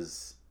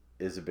is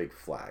a big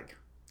flag.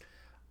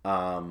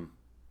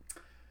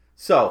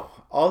 So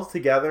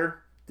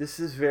altogether, this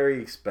is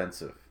very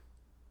expensive.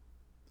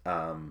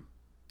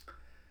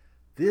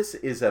 This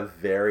is a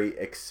very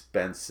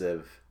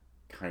expensive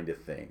kind of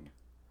thing.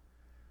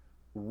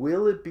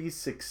 will it be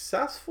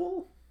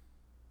successful?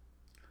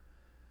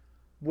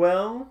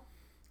 Well,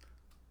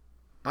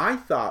 I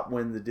thought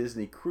when the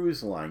Disney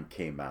Cruise Line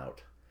came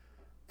out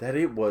that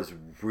it was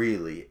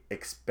really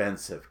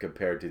expensive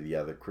compared to the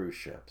other cruise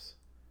ships.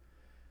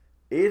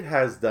 It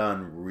has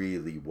done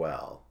really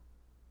well.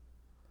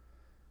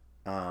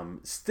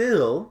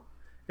 Still,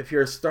 if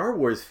you're a Star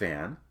Wars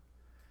fan,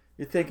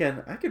 you're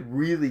thinking, I could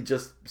really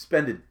just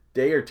spend a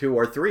day or two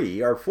or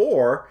 3 or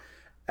 4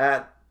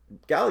 at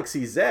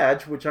Galaxy's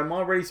Edge, which I'm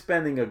already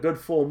spending a good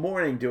full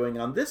morning doing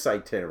on this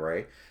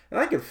itinerary, and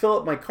I could fill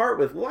up my cart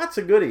with lots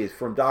of goodies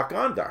from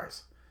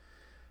Dok-Ondar's.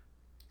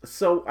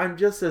 So I'm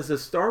just, as a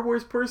Star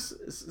Wars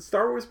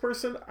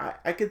person,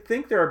 I could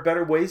think there are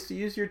better ways to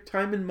use your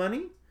time and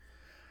money.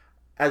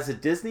 As a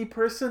Disney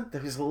person,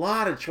 there's a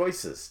lot of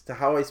choices to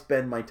how I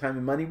spend my time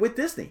and money with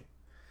Disney.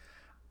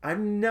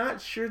 I'm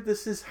not sure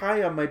this is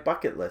high on my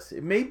bucket list.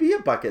 It may be a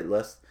bucket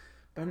list,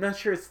 but I'm not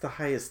sure it's the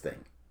highest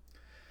thing.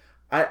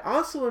 I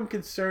also am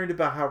concerned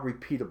about how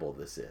repeatable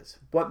this is.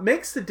 What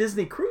makes the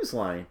Disney Cruise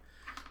Line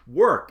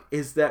work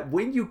is that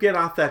when you get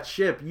off that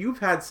ship, you've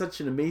had such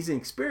an amazing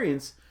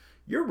experience,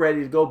 you're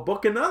ready to go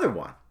book another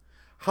one.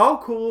 How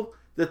cool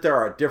that there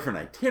are different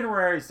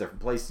itineraries, different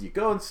places you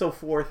go, and so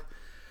forth.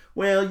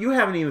 Well, you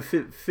haven't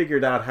even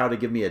figured out how to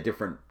give me a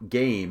different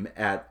game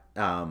at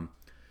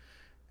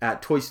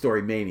Toy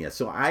Story Mania.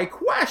 So I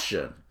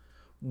question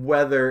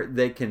whether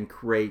they can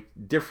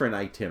create different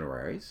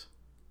itineraries.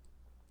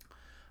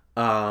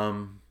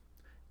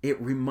 It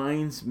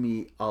reminds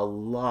me a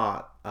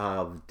lot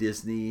of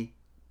Disney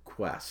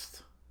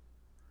Quest.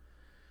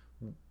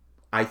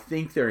 I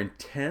think their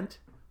intent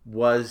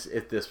was,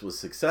 if this was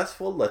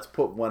successful, let's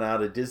put one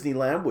out of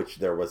Disneyland, which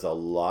there was a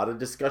lot of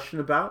discussion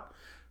about.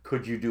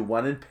 Could you do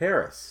one in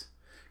Paris?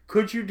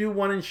 Could you do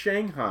one in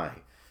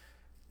Shanghai?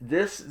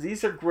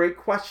 These are great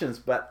questions,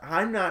 but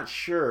I'm not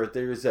sure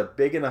there's a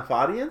big enough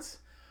audience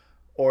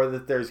or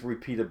that there's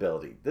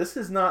repeatability. This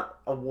is not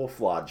a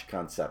Wolf Lodge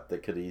concept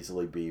that could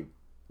easily be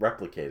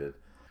replicated.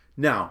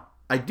 Now,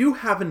 I do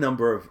have a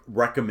number of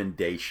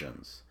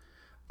recommendations.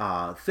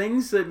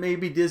 Things that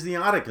maybe Disney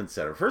ought to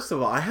consider. First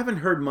of all, I haven't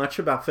heard much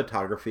about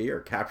photography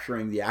or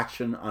capturing the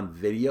action on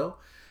video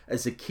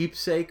as a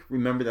keepsake.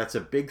 Remember, that's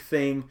a big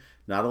thing,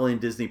 not only in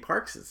Disney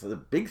parks, it's a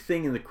big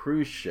thing in the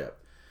cruise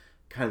ship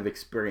kind of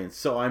experience.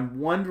 So I'm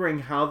wondering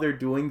how they're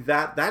doing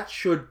that. That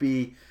should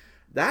be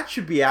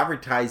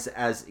advertised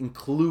as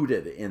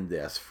included in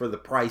this for the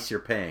price you're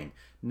paying,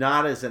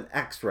 not as an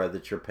extra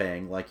that you're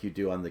paying like you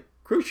do on the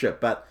cruise ship,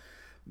 but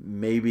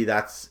maybe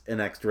that's an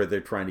extra they're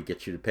trying to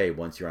get you to pay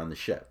once you're on the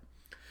ship.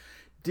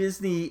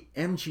 Disney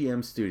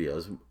MGM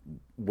Studios,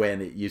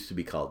 when it used to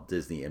be called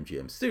Disney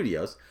MGM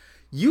Studios,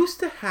 used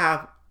to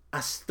have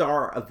a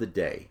star of the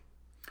day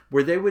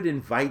where they would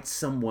invite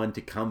someone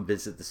to come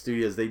visit the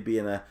studios. They'd be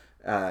in a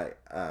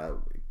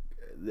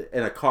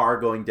car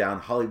going down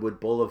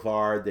Hollywood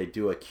Boulevard. They'd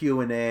do a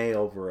Q&A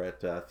over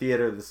at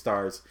Theater of the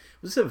Stars.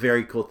 It was a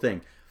very cool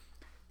thing.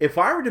 If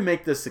I were to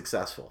make this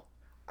successful,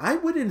 I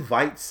would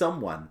invite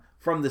someone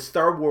from the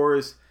Star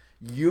Wars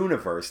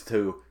universe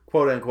to,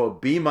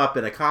 quote-unquote, beam up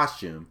in a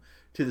costume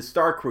to the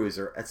Star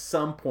Cruiser at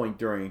some point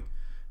during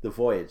the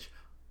voyage.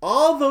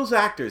 All those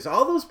actors,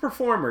 all those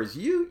performers,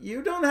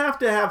 you don't have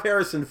to have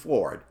Harrison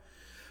Ford,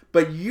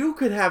 but you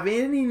could have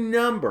any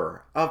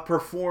number of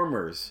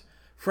performers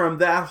from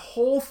that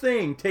whole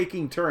thing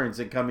taking turns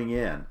and coming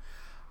in.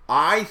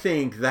 I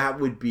think that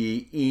would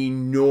be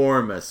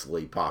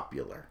enormously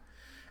popular.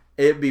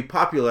 It'd be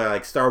popular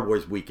like Star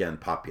Wars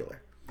Weekend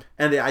popular.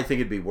 And I think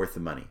it'd be worth the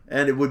money.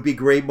 And it would be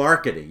great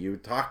marketing. You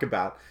would talk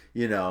about,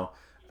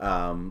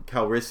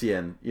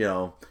 Calrissian,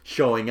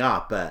 showing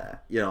up,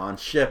 on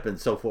ship and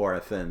so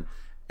forth. And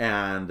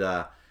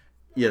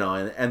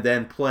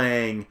then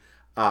playing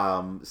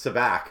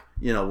Sabak,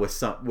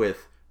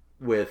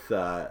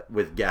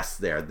 with guests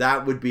there.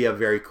 That would be a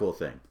very cool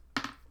thing.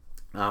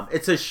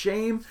 It's a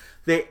shame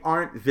they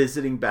aren't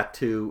visiting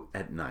Batuu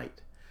at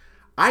night.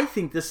 I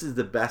think this is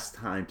the best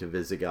time to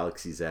visit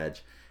Galaxy's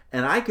Edge,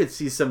 and I could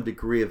see some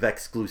degree of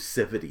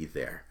exclusivity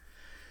there.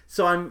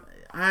 So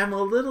I'm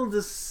a little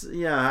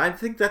I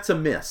think that's a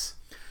miss.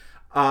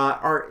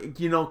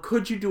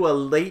 Could you do a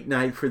late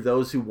night for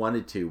those who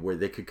wanted to, where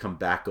they could come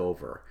back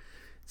over?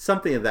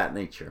 Something of that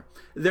nature.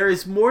 There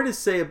is more to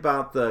say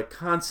about the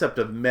concept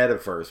of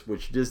metaverse,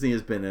 which Disney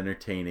has been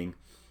entertaining.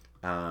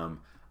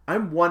 I'm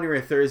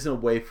wondering if there isn't a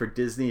way for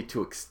Disney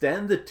to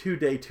extend the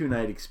 2-day,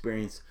 2-night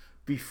experience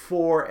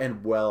before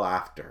and well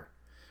after.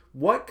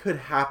 What could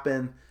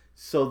happen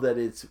so that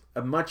it's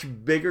a much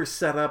bigger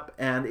setup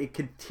and it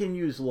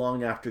continues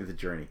long after the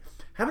journey?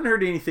 Haven't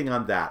heard anything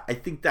on that. I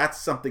think that's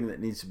something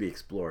that needs to be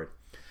explored.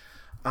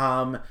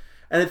 And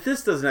if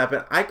this doesn't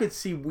happen, I could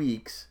see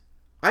weeks.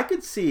 I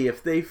could see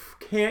if they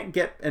can't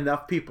get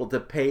enough people to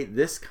pay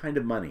this kind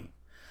of money,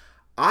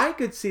 I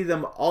could see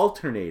them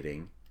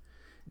alternating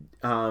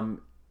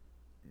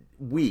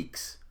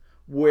weeks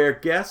where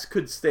guests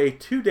could stay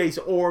 2 days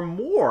or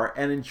more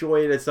and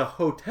enjoy it as a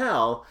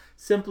hotel,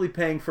 simply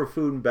paying for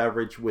food and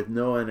beverage with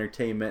no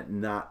entertainment,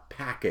 not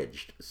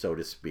packaged, so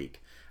to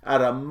speak.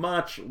 at a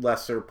much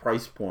lesser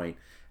price point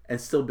and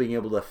still being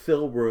able to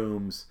fill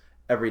rooms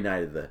every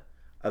night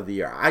of the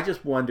year. I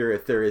just wonder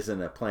if there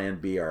isn't a plan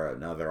B or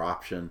another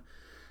option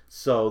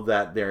so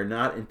that they're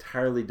not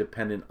entirely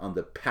dependent on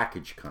the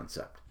package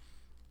concept.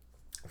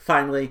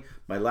 Finally,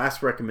 my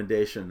last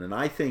recommendation, and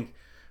I think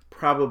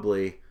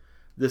probably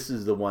this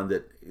is the one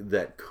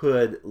that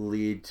could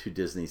lead to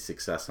Disney's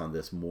success on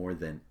this more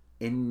than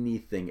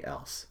anything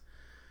else.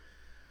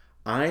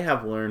 I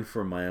have learned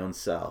for my own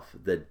self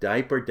that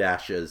diaper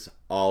dashes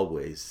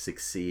always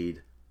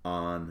succeed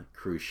on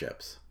cruise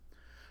ships.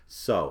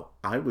 So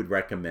I would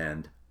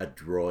recommend a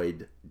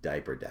Droid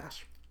diaper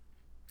dash.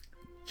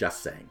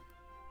 Just saying.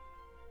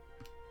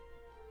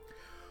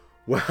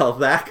 Well,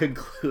 that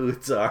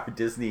concludes our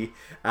Disney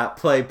at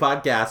Play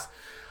podcast.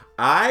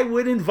 I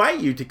would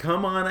invite you to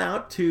come on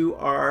out to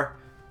our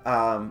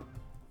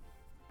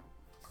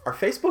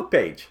Facebook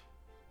page.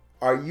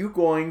 Are you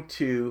going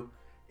to,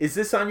 is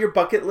this on your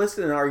bucket list,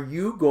 and are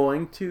you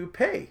going to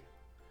pay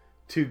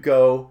to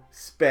go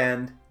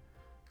spend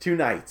 2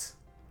 nights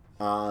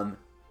on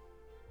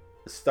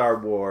Star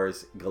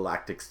Wars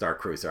Galactic Star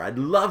Cruiser? I'd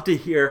love to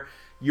hear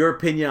your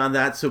opinion on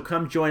that, so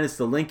come join us.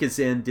 The link is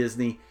in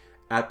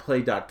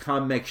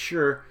DisneyAtPlay.com. Make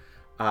sure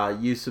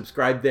you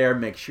subscribe there.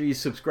 Make sure you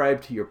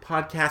subscribe to your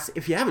podcast.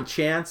 If you have a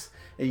chance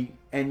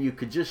and you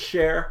could just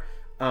share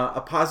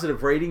a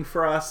positive rating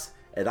for us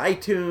at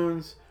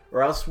iTunes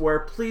or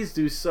elsewhere, please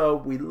do so.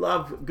 We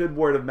love good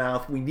word of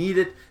mouth. We need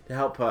it to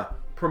help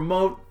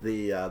promote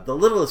the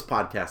littlest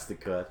podcast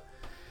that could.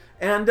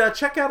 And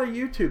check out our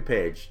YouTube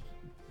page,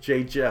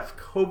 J. Jeff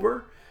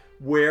Kober,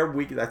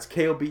 that's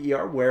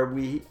Kober, where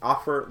we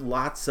offer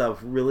lots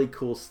of really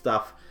cool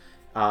stuff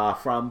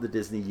from the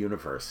Disney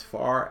universe,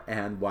 far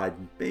and wide.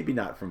 Maybe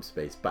not from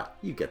space, but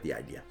you get the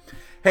idea.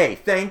 Hey,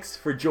 thanks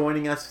for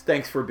joining us.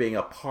 Thanks for being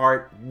a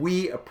part.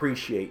 We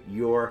appreciate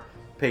your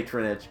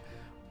patronage.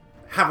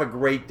 Have a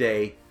great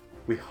day.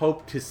 We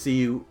hope to see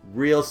you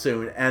real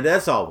soon. And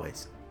as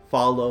always,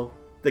 follow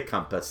the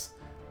compass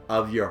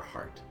of your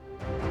heart.